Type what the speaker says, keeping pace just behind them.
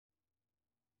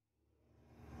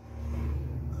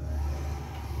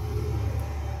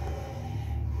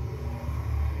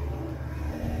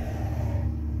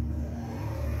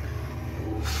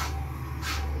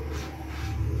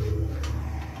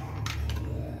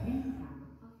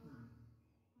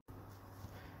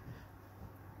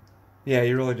Yeah,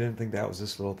 you really didn't think that was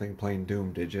this little thing playing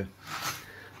Doom, did you?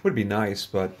 Would be nice,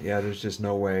 but yeah, there's just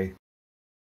no way.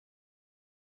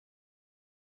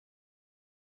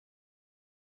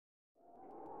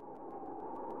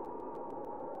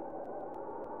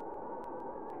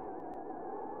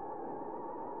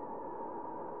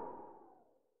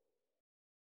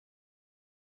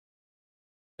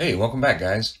 Hey, welcome back,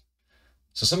 guys.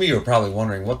 So some of you are probably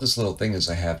wondering what this little thing is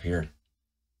I have here.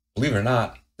 Believe it or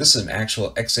not, this is an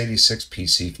actual x86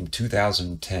 PC from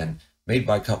 2010 made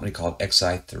by a company called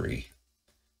Xi3.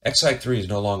 Xi3 is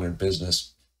no longer in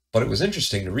business, but it was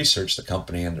interesting to research the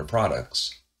company and their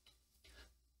products.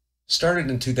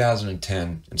 Started in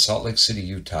 2010 in Salt Lake City,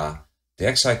 Utah, the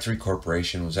Xi3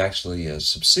 Corporation was actually a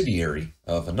subsidiary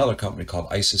of another company called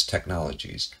ISIS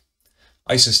Technologies.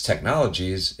 ISIS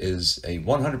Technologies is a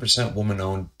 100%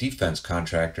 woman-owned defense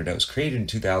contractor that was created in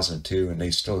 2002 and they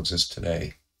still exist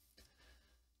today.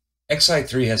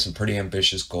 Xi3 has some pretty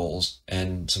ambitious goals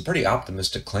and some pretty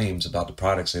optimistic claims about the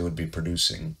products they would be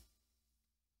producing.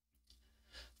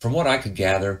 From what I could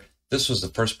gather, this was the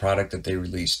first product that they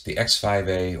released, the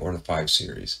X5A or the 5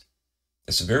 Series.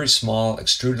 It's a very small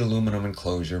extruded aluminum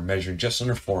enclosure measuring just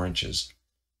under 4 inches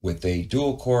with a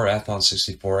dual-core Athlon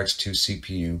 64X2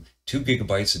 CPU, 2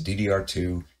 gigabytes of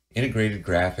DDR2, integrated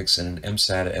graphics, and an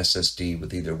mSATA SSD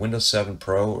with either Windows 7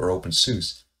 Pro or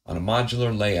OpenSUSE on a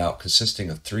modular layout consisting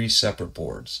of 3 separate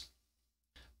boards.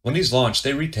 When these launched,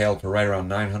 they retailed for right around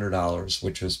 $900,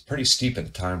 which was pretty steep at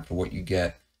the time for what you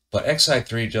get, but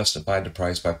Xi3 justified the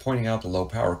price by pointing out the low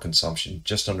power consumption,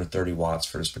 just under 30 watts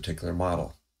for this particular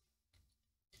model.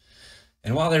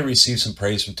 And while they received some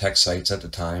praise from tech sites at the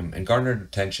time and garnered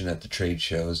attention at the trade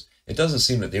shows, it doesn't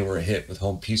seem that they were a hit with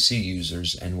home PC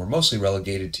users and were mostly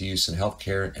relegated to use in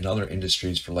healthcare and other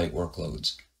industries for light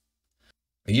workloads.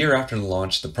 A year after the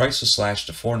launch, the price was slashed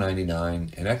to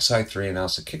 $499, and Xi3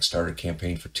 announced a Kickstarter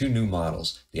campaign for 2 new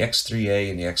models, the X3A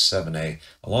and the X7A,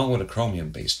 along with a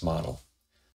Chromium-based model.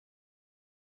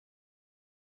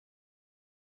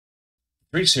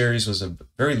 The 3 Series was a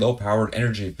very low-powered,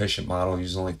 energy-efficient model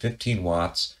using only 15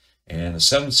 watts, and the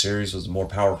 7 Series was a more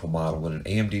powerful model with an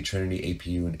AMD Trinity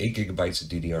APU and 8 gigabytes of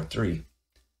DDR3.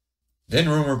 Then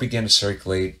rumor began to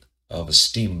circulate of a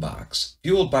steam box,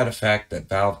 fueled by the fact that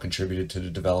Valve contributed to the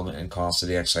development and cost of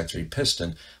the Xi3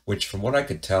 piston, which from what I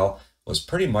could tell was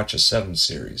pretty much a 7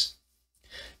 series.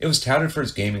 It was touted for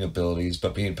its gaming abilities,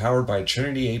 but being powered by a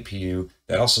Trinity APU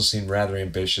that also seemed rather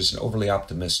ambitious and overly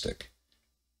optimistic.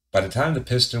 By the time the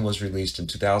piston was released in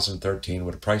 2013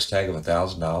 with a price tag of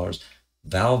 $1,000,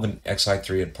 Valve and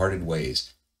Xi3 had parted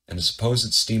ways, and the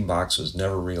supposed steam box was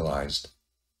never realized.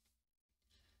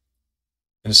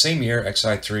 In the same year,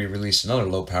 Xi3 released another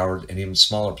low-powered and even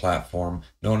smaller platform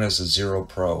known as the Zero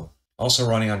Pro. Also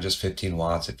running on just 15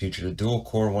 watts, it featured a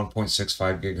dual-core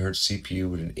 1.65 GHz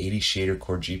CPU with an 80 shader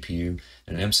core GPU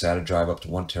and an mSATA drive up to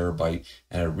 1 terabyte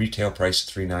at a retail price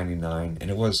of $399,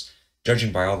 and it was,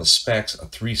 judging by all the specs, a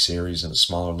 3 series in a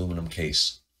smaller aluminum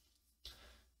case.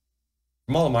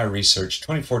 From all of my research,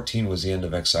 2014 was the end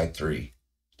of Xi3.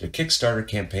 Their Kickstarter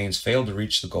campaigns failed to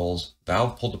reach the goals,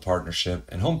 Valve pulled the partnership,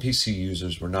 and home PC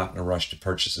users were not in a rush to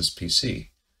purchase this PC.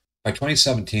 By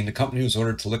 2017, the company was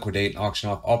ordered to liquidate and auction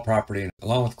off all property,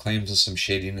 along with claims of some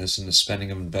shadiness in the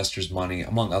spending of investors' money,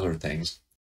 among other things.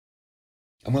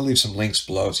 I'm going to leave some links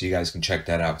below so you guys can check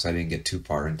that out because I didn't get too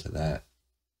far into that.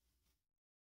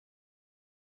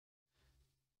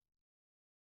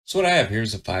 So what I have here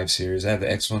is a 5 series. I have the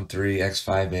X13,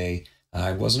 X5A.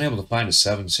 I wasn't able to find a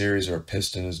 7 series or a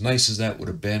piston, as nice as that would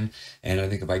have been. And I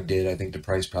think if I did, I think the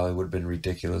price probably would have been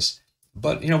ridiculous.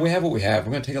 But, we have what we have.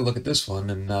 We're going to take a look at this one,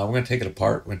 and we're going to take it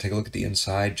apart. We're going to take a look at the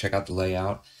inside, check out the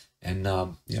layout, and,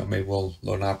 maybe we'll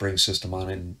load an operating system on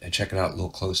it and check it out a little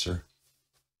closer.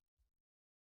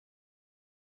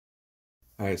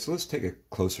 All right, so let's take a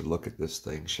closer look at this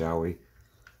thing, shall we?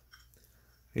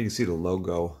 You can see the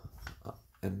logo,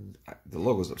 and the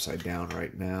logo's upside down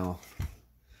right now.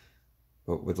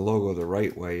 But with the logo the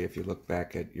right way, if you look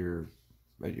back at your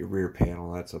rear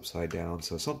panel, that's upside down.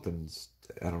 So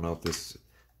I don't know if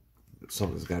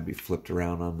something's got to be flipped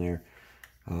around on there.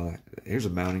 Here's a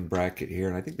mounting bracket here,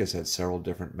 and I think this has several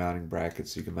different mounting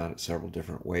brackets, so you can mount it several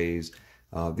different ways.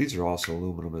 These are also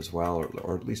aluminum as well,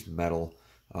 or at least metal.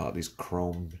 These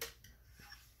chrome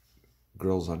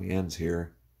grills on the ends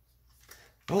here.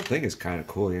 The whole thing is kind of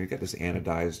cool. You got this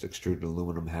anodized extruded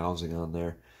aluminum housing on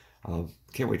there.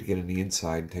 Can't wait to get in the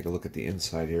inside and take a look at the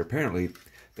inside here. Apparently,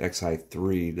 the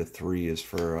Xi3, the 3 is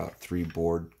for a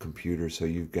 3-board computer, so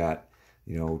you've got,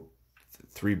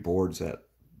 3 boards that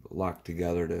lock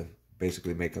together to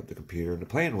basically make up the computer. And the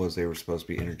plan was they were supposed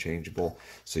to be interchangeable,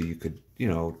 so you could,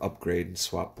 upgrade and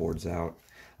swap boards out.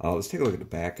 Let's take a look at the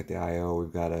back at the I/O.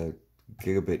 We've got a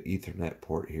gigabit Ethernet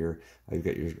port here. You've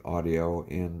got your audio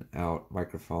in, out,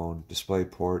 microphone, display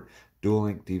port, dual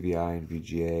link DVI and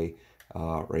VGA.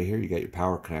 Right here you got your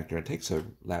power connector. It takes a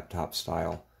laptop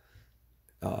style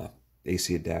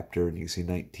AC adapter, and you can see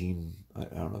 19, I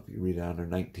don't know if you read it on there,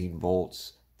 19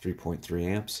 volts, 3.3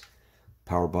 amps.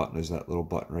 Power button is that little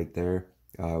button right there.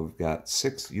 We've got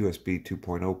 6 USB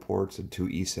 2.0 ports and 2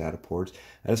 eSATA ports.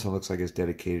 This one looks like it's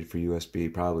dedicated for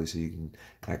USB, probably so you can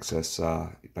access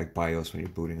like BIOS when you're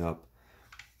booting up.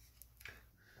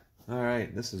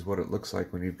 Alright, this is what it looks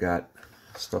like when you've got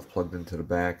stuff plugged into the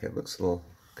back. It looks a little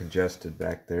congested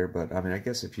back there, but I mean, I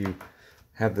guess if you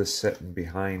have this sitting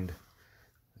behind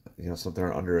something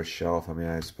under a shelf, I mean,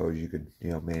 I suppose you could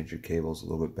manage your cables a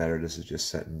little bit better. This is just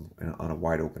sitting on a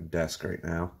wide open desk right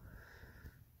now.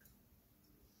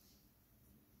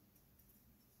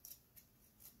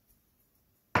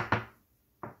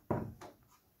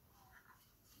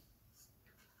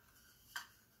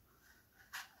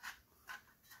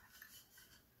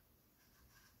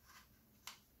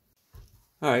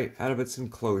 Alright, out of its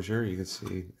enclosure, you can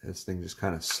see this thing just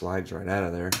kind of slides right out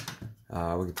of there.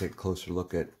 We can take a closer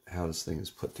look at how this thing is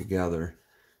put together.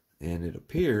 And it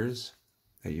appears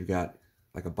that you've got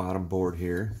like a bottom board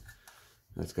here.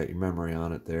 That's got your memory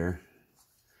on it there.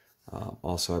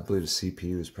 Also, I believe the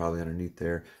CPU is probably underneath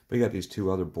there. But you got these two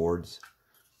other boards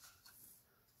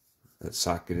that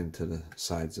socket into the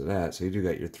sides of that. So you do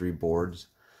got your 3 boards.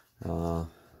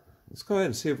 Let's go ahead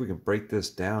and see if we can break this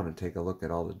down and take a look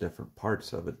at all the different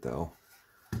parts of it, though.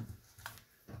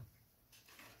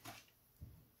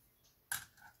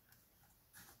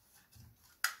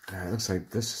 It looks like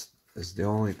this is the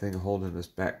only thing holding this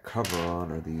back cover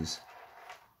on, are these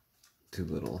 2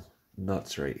 little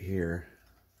nuts right here.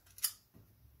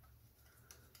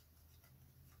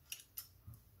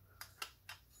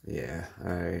 Yeah,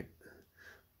 alright.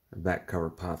 The back cover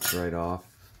pops right off.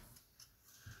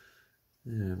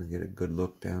 And we get a good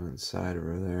look down inside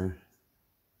over there.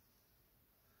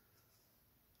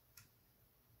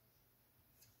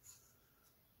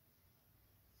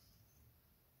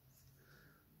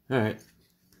 Alright.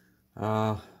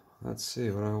 Let's see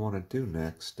what I want to do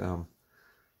next. I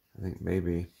think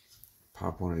maybe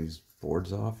pop one of these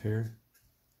boards off here.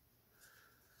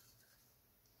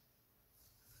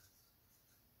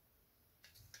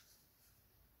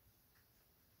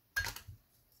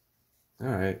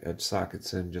 Alright, it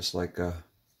sockets in just like a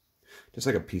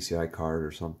PCI card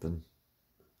or something.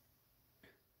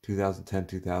 2010,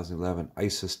 2011,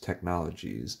 ISIS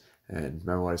Technologies. And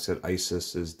remember what I said,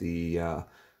 ISIS is the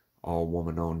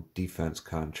all-woman-owned defense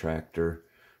contractor.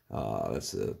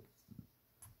 Xi3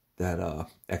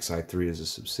 is a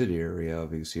subsidiary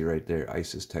of, you can see right there,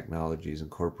 ISIS Technologies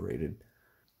Incorporated.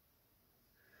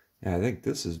 And I think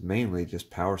this is mainly just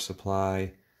power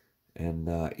supply and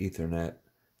Ethernet.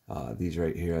 These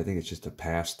right here, I think it's just a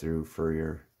pass-through for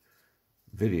your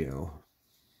video.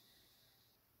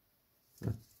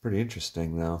 Pretty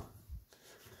interesting, though.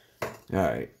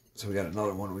 Alright, so we got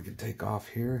another one we can take off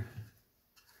here.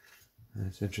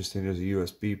 It's interesting, there's a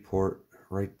USB port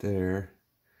right there.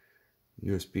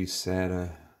 USB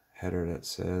SATA header that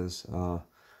says, I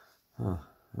don't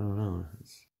know.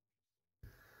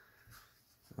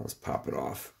 Let's pop it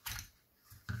off.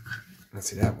 Let's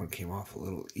see, that one came off a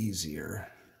little easier.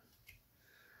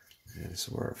 And this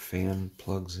is where our fan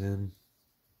plugs in.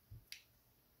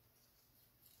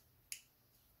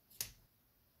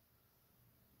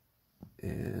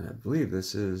 And I believe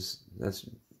that's your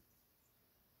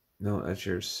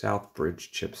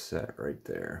Southbridge chipset right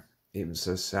there. Even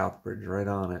says Southbridge right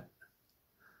on it.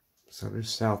 So there's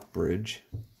Southbridge.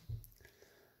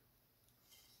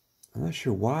 I'm not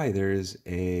sure why there is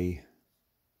a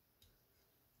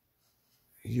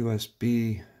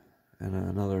USB and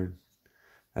another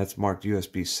that's marked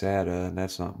USB SATA, and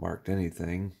that's not marked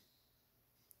anything.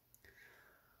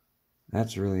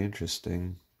 That's really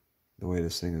interesting, the way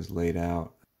this thing is laid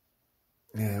out.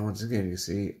 And once again, you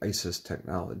see ISIS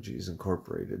Technologies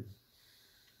Incorporated.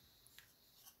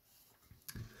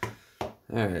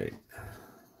 Alright,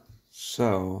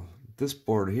 so this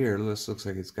board here, this looks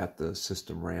like it's got the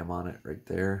system RAM on it right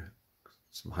there.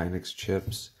 Some Hynix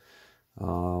chips.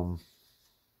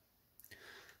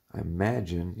 I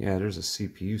imagine, yeah, there's a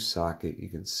CPU socket. You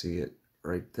can see it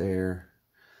right there.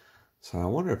 So I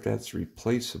wonder if that's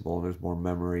replaceable. There's more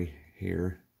memory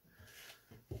here.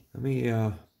 Let me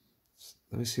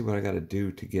see what I got to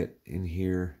do to get in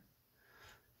here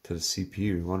to the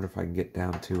CPU. I wonder if I can get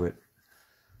down to it.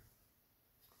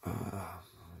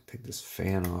 take this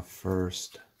fan off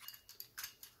first.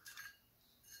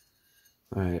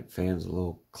 Alright, fan's a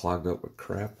little clogged up with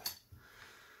crap.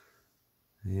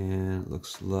 And it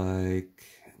looks like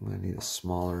I'm going to need a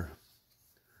smaller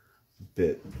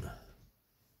bit.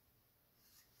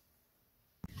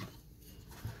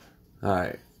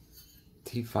 Alright,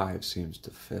 T5 seems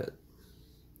to fit.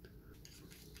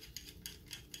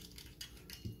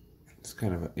 It's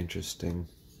kind of an interesting,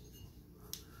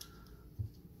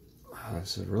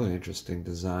 this is a really interesting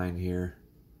design here.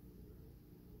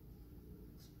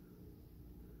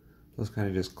 Those kind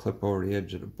of just clip over the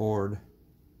edge of the board.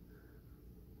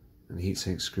 And the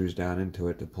heatsink screws down into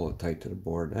it to pull it tight to the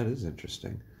board. That is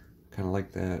interesting. Kind of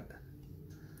like that.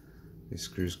 These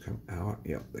screws come out.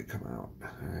 Yep, they come out.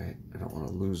 Alright, I don't want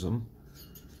to lose them.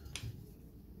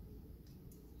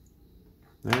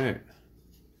 Alright.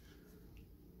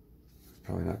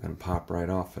 Probably not going to pop right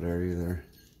off of there either.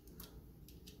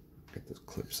 Get those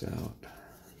clips out.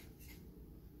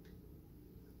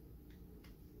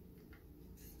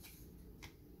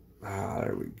 Ah,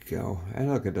 there we go.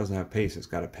 And look, it doesn't have paste. It's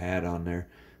got a pad on there,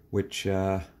 which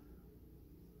they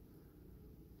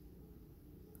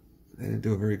didn't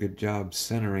do a very good job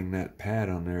centering that pad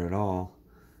on there at all.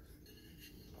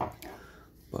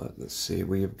 But let's see,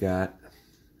 we've got,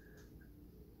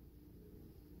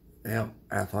 yep,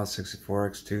 Athlon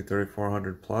 64 X2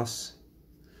 3400 plus.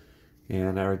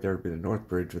 And right there would be the North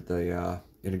Bridge with the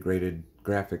integrated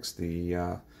graphics. The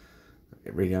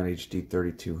Radeon HD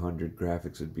 3200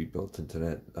 graphics would be built into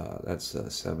that. That's a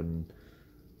 7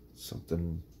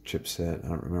 something chipset. I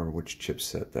don't remember which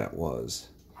chipset that was.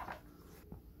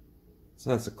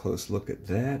 So that's a close look at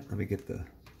that. Let me get the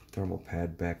thermal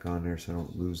pad back on there so I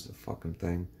don't lose the fucking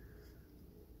thing.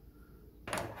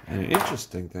 And an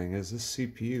interesting thing is this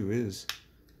CPU is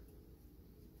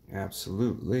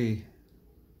absolutely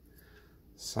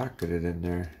socketed in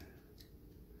there.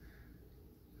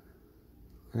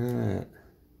 Look at that.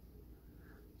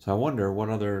 So I wonder what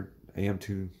other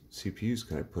AM2 CPUs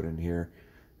could I put in here.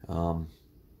 I'm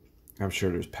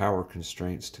sure there's power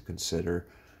constraints to consider,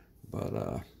 but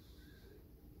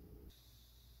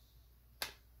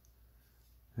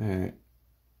alright.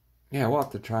 Yeah, we'll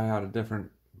have to try out a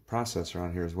different processor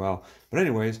on here as well. But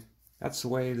anyways, that's the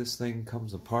way this thing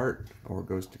comes apart or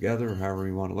goes together, or however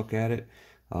you want to look at it.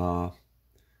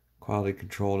 Quality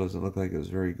control doesn't look like it was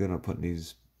very good on putting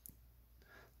these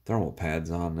thermal pads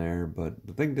on there, but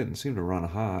the thing didn't seem to run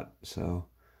hot. So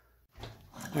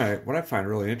alright, what I find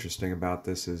really interesting about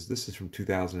this is from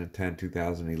 2010,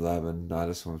 2011.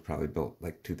 This one was probably built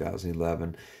like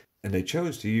 2011, and they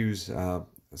chose to use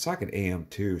it's like an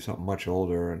AM2, something much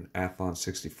older, an Athlon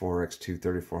 64 X2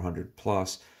 3400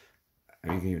 plus. I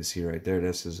mean, you can even see right there,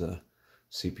 this is a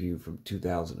CPU from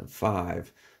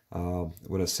 2005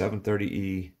 with a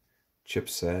 730E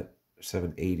chipset,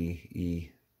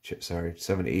 780E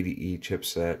 780E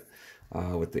chipset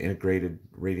with the integrated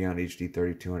Radeon HD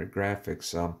 3200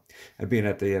 graphics. And being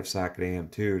at the FSocket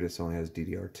AM2, this only has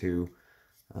DDR2,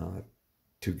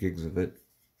 2 gigs of it.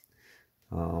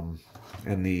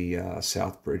 And the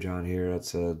South Bridge on here,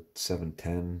 that's a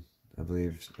 710, I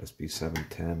believe,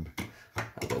 SB710.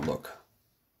 I'll go look.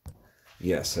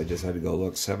 Yes, I just had to go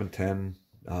look. 710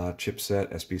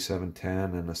 chipset,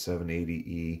 SB710, and a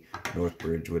 780E North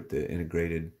Bridge with the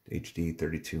integrated HD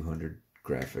 3200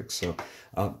 graphics. So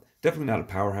definitely not a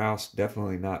powerhouse,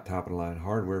 definitely not top of the line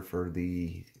hardware for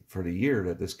the year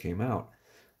that this came out.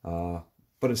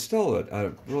 But it's still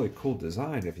a really cool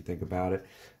design if you think about it.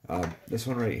 This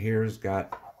one right here has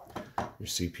got your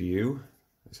CPU.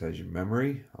 This has your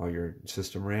memory, all your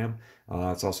system RAM.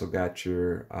 It's also got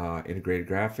your integrated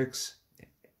graphics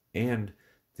and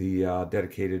the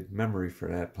dedicated memory for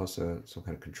that, plus some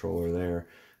kind of controller there,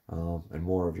 and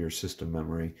more of your system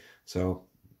memory. So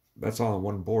that's all on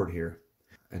one board here.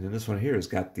 And then this one here has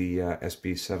got the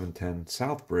SB710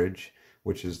 South Bridge,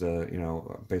 which is the,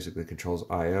 basically controls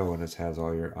I/O, and it has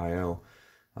all your I/O.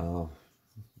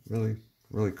 Really,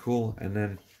 really cool. And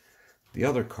then the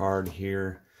other card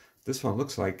here, this one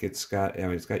looks like it's got,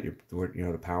 it's got your,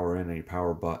 the power in and your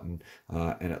power button,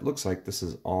 and it looks like this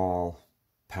is all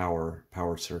power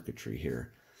circuitry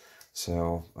here.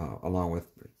 So along with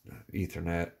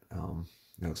Ethernet,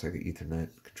 it looks like the Ethernet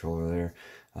controller there.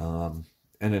 And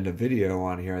then the video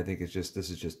on here, I think this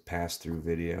is just pass-through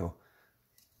video.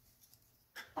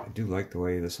 I do like the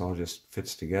way this all just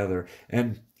fits together.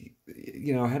 And,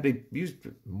 had they used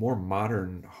more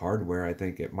modern hardware, I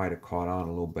think it might have caught on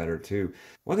a little better too.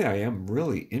 One thing I am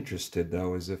really interested,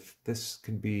 though, is if this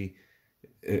can be,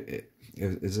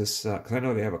 is this, because I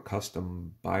know they have a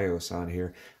custom BIOS on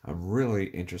here. I'm really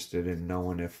interested in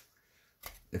knowing if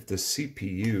the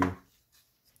CPU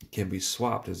can be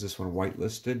swapped. Is this one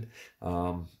whitelisted?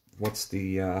 What's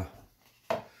the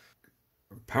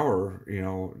power,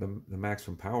 the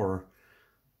maximum power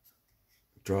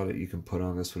draw that you can put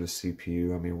on this with a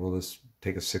CPU? I mean, will this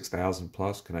take a 6,000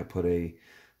 plus? Can I put a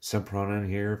Sempron in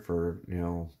here for,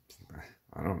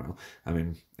 I don't know. I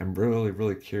mean, I'm really,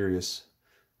 really curious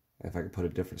if I could put a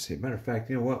different CPU. Matter of fact,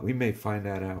 you know what? We may find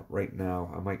that out right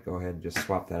now. I might go ahead and just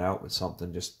swap that out with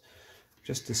something just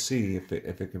to see if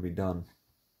it can be done.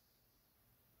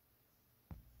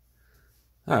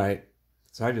 All right,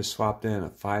 so I just swapped in a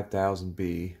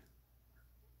 5000B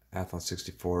Athlon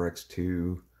 64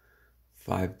 X2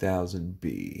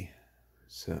 5000B.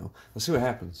 So let's see what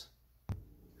happens.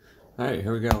 All right,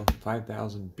 here we go.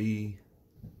 5000B.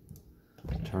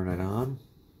 Turn it on.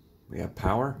 We have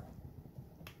power.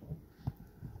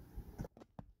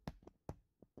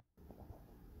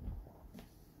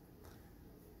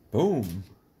 Boom.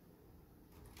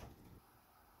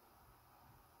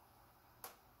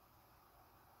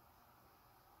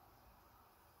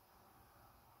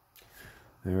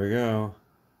 There we go.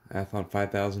 Athlon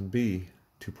 5000B,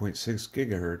 2.6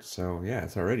 gigahertz. So yeah,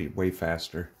 it's already way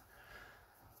faster.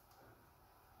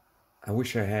 I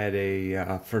wish I had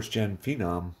a first gen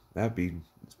Phenom. That'd be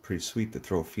pretty sweet to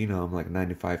throw a Phenom like a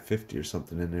 9550 or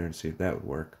something in there and see if that would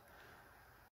work.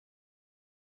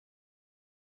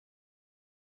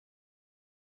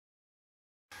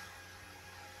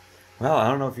 Well, I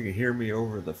don't know if you can hear me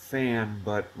over the fan,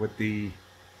 but with the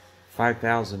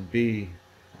 5000B,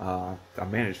 I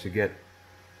managed to get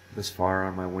this far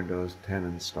on my Windows 10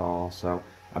 install. So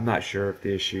I'm not sure if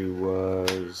the issue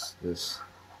was this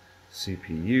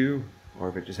CPU or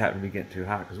if it just happened to be getting too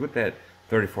hot. Because with that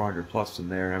 3400 plus in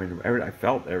there, I mean, I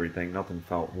felt everything. Nothing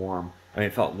felt warm. I mean,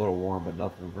 it felt a little warm, but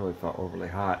nothing really felt overly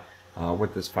hot.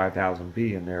 With this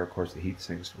 5000B in there, of course, the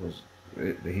heatsink was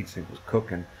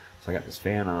cooking. So I got this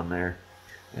fan on there,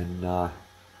 and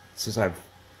since I've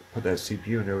put that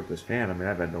CPU in there with this fan, I mean,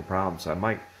 I've had no problem. So I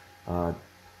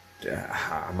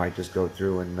might just go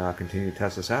through and continue to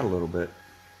test this out a little bit.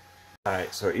 All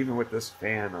right, so even with this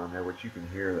fan on there, which you can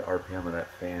hear the RPM of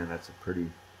that fan, that's a pretty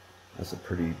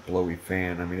blowy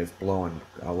fan. I mean, it's blowing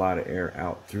a lot of air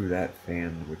out through that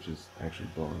fan, which is actually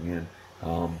blowing in.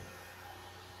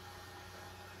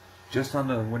 Just on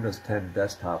the Windows 10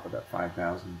 desktop of that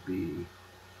 5000B,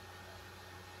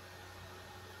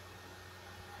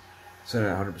 it's at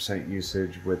 100%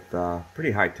 usage with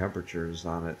pretty high temperatures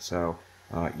on it. So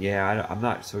yeah, I'm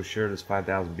not so sure this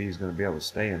 5000B is going to be able to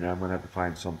stay in there. I'm going to have to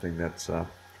find something that's a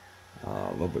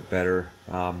little bit better.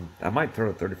 I might throw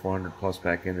a 3400 plus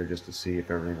back in there just to see if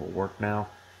everything will work now.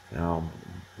 I don't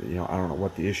know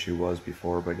what the issue was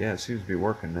before, but yeah, it seems to be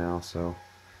working now. So I'm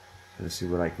going to see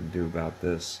what I can do about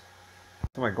this.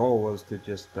 So my goal was to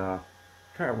just try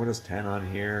out Windows 10 on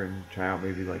here and try out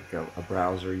maybe like a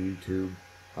browser, YouTube.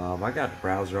 I got the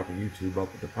browser up and YouTube up,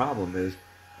 but the problem is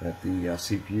that the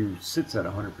CPU sits at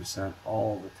 100%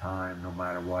 all the time, no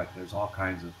matter what. There's all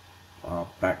kinds of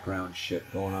background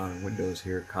shit going on in Windows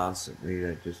here constantly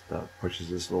that just pushes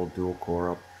this little dual core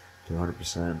up to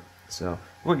 100%. So I'm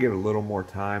going to give it a little more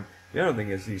time. The other thing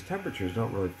is these temperatures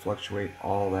don't really fluctuate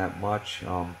all that much.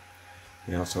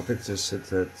 So if it just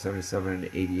sits at 77 and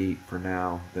 88 for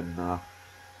now, then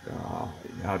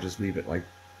I'll just leave it like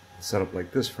set up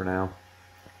like this for now.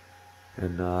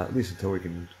 And at least until we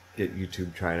can get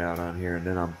YouTube tried out on here, and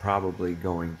then I'm probably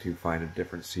going to find a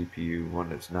different CPU, one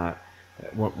that's not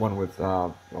one with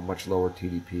a much lower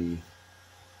TDP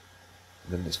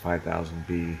than this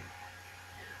 5000B.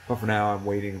 But for now, I'm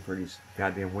waiting for these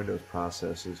goddamn Windows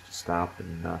processes to stop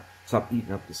and stop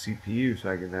eating up the CPU,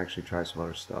 so I can actually try some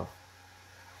other stuff.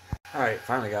 All right,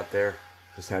 finally got there.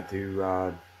 Just had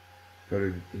to go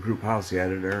to the group policy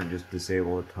editor and just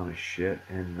disable a ton of shit,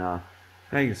 and now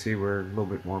you can see we're a little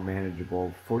bit more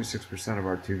manageable. 46% of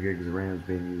our 2 gigs of RAM is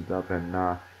being used up,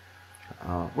 and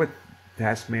with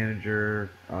Task Manager,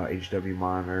 HW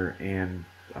Monitor, and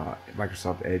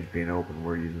Microsoft Edge being open,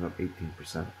 we're using up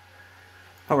 18%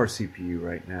 of our CPU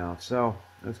right now. So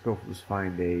let's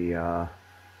find a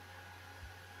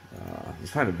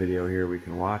video here we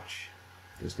can watch.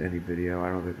 Just any video. I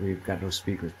don't think we've got no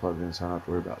speakers plugged in, so I don't have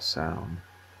to worry about sound.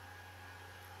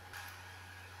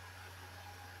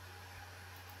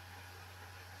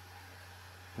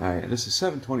 Alright, this is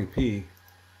 720p.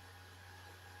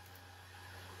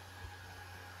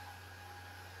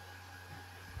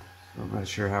 So I'm not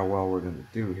sure how well we're going to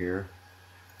do here.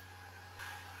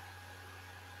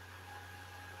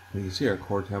 You can see our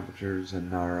core temperatures,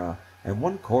 and our and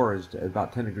one core is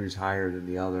about 10 degrees higher than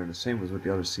the other, and the same was with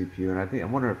the other CPU. And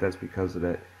I'm wondering if that's because of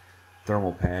that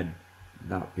thermal pad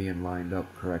not being lined up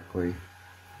correctly.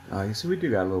 You see we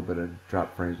do got a little bit of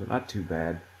drop frames, but not too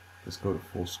bad. Let's go to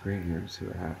full screen here and see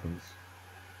what happens.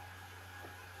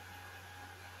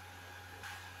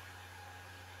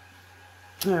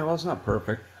 Yeah, well, it's not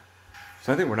perfect.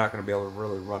 So I think we're not going to be able to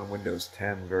really run Windows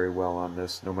 10 very well on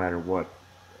this, no matter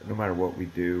what we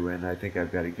do. And I think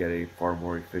I've got to get a far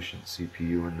more efficient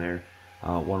CPU in there,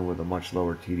 one with a much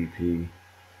lower TDP.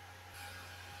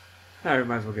 All right,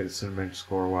 might as well get a Cinebench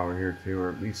score while we're here too, or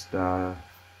at least attempt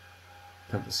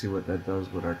to see what that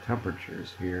does with our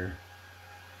temperatures here.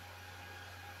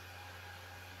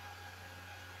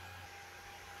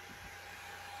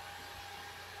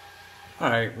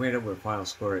 Alright, we ended up with a final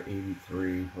score at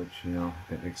 83, which, you know,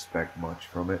 didn't expect much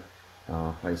from it.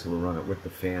 Like I said, we'll run it with the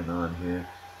fan on here.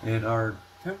 And our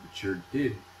temperature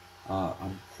did,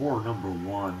 on core number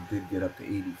 1, did get up to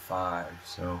 85,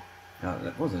 so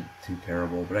that wasn't too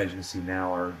terrible. But as you can see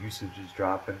now, our usage is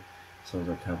dropping, so is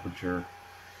our temperature.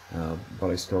 But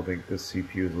I still think this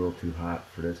CPU is a little too hot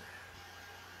for this.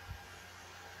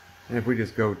 And if we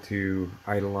just go to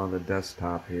idle on the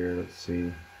desktop here, let's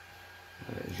see.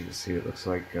 As you can see, it looks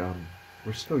like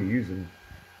we're still using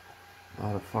a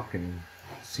lot of fucking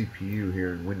CPU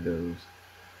here in Windows.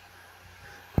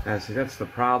 And see, that's the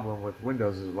problem with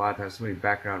Windows, is a lot of times so many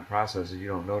background processes, you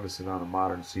don't notice it on a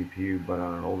modern CPU, but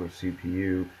on an older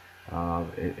CPU,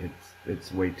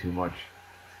 it's way too much.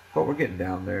 But we're getting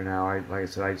down there now. Like I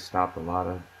said, I stopped a lot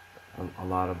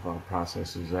of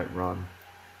processes that run.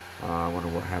 I wonder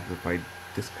what happens if I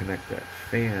disconnect that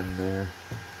fan there.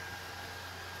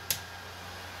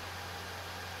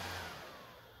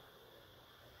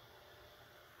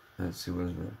 Let's see what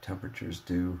the temperatures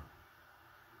do.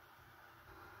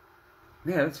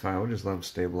 Yeah, that's fine. We'll just let them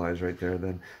stabilize right there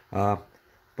then.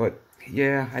 But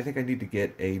yeah, I think I need to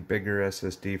get a bigger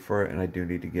SSD for it, and I do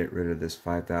need to get rid of this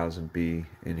 5000B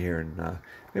in here, and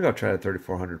maybe I'll try the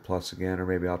 3400 plus again, or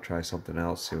maybe I'll try something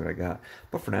else, see what I got.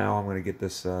 But for now, I'm going to get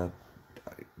this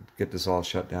all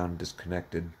shut down and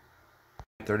disconnected.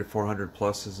 3400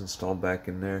 plus is installed back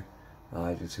in there.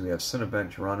 As you can see, we have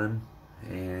Cinebench running,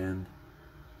 and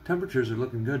temperatures are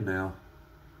looking good now.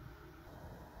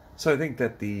 So I think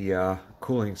that the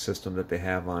cooling system that they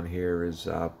have on here is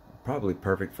probably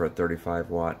perfect for a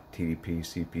 35 watt TDP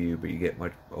CPU, but you get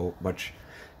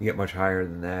much higher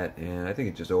than that, and I think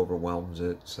it just overwhelms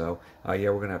it. So yeah,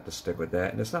 we're gonna have to stick with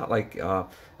that. And it's not like I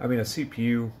mean, a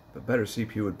better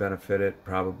CPU would benefit it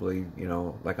probably, you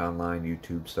know, like online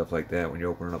YouTube stuff like that when you're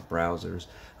opening up browsers.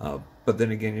 But then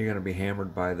again, you're gonna be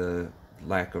hammered by the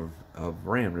lack of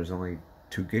RAM. There's only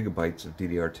 2 gigabytes of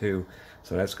DDR2,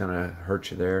 so that's gonna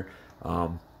hurt you there.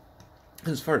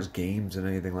 As far as games and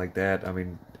anything like that, I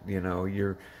mean, you know,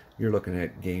 you're looking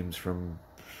at games from,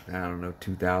 I don't know,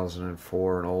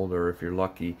 2004 and older if you're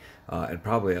lucky, and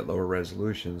probably at lower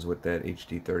resolutions with that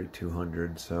HD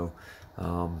 3200. So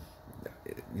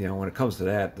you know, when it comes to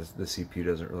that, the CPU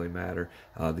doesn't really matter.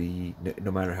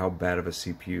 No matter how bad of a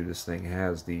CPU this thing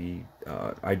has, the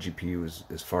iGPU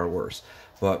is far worse.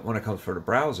 But when it comes for the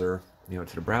browser, you know,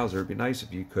 to the browser, it'd be nice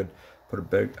if you could put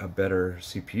a better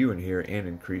CPU in here and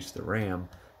increase the RAM.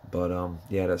 But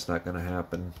yeah, that's not going to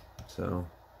happen. So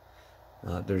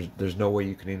there's no way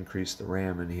you can increase the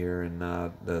RAM in here, and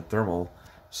the thermal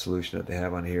solution that they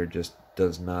have on here just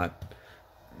does not.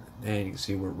 And you can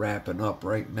see we're wrapping up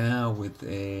right now with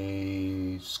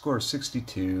a score of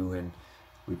 62, and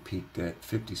we peaked at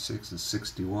 56 and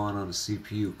 61 on the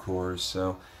CPU cores.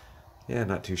 So yeah,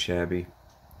 not too shabby.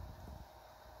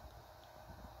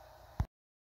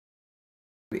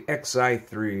 The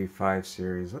Xi3 5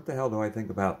 series. What the hell do I think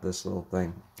about this little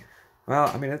thing? Well,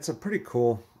 I mean, it's a pretty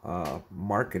cool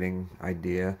marketing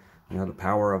idea. You know, the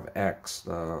power of X,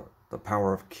 the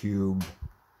power of cube.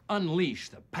 Unleash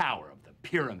the power of the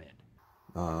pyramid.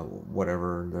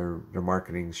 Whatever their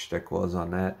marketing shtick was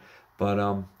on that.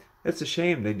 But it's a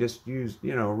shame they just used,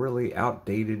 you know, really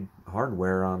outdated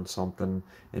hardware on something.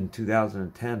 In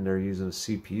 2010, they're using a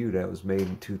CPU that was made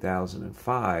in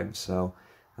 2005. So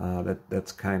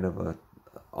that's kind of a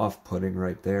off-putting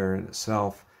right there in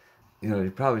itself. You know,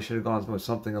 you probably should have gone with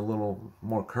something a little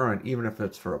more current, even if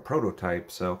it's for a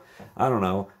prototype. So I don't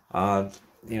know.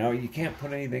 You know, you can't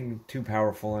put anything too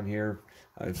powerful in here.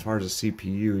 As far as a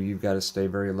CPU, you've got to stay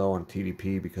very low on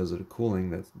TDP because of the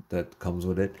cooling that comes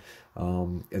with it.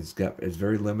 It's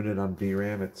very limited on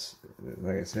VRAM. It's,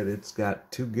 like I said, it's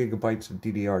got 2 gigabytes of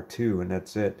DDR2, and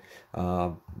that's it.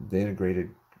 The integrated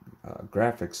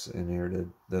graphics in here,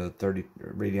 the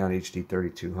Radeon HD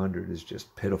 3200 is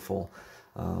just pitiful.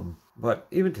 But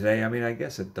even today, I mean, I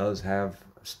guess it does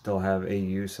still have a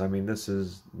use. I mean, this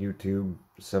is YouTube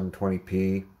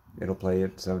 720p. It'll play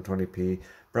at 720p.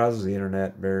 Browses the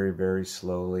internet very, very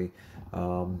slowly.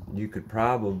 You could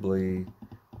probably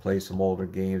play some older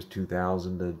games,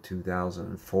 2000 to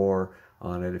 2004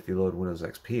 on it if you load Windows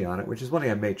XP on it, which is one thing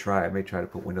I may try. I may try to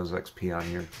put Windows XP on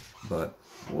here, but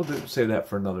we'll save that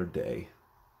for another day.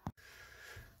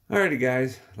 Alrighty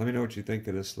guys, let me know what you think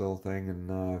of this little thing,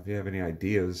 and if you have any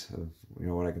ideas of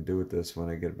what I can do with this when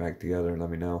I get it back together,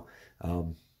 let me know.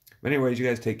 Anyways, you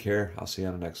guys take care. I'll see you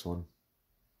on the next one.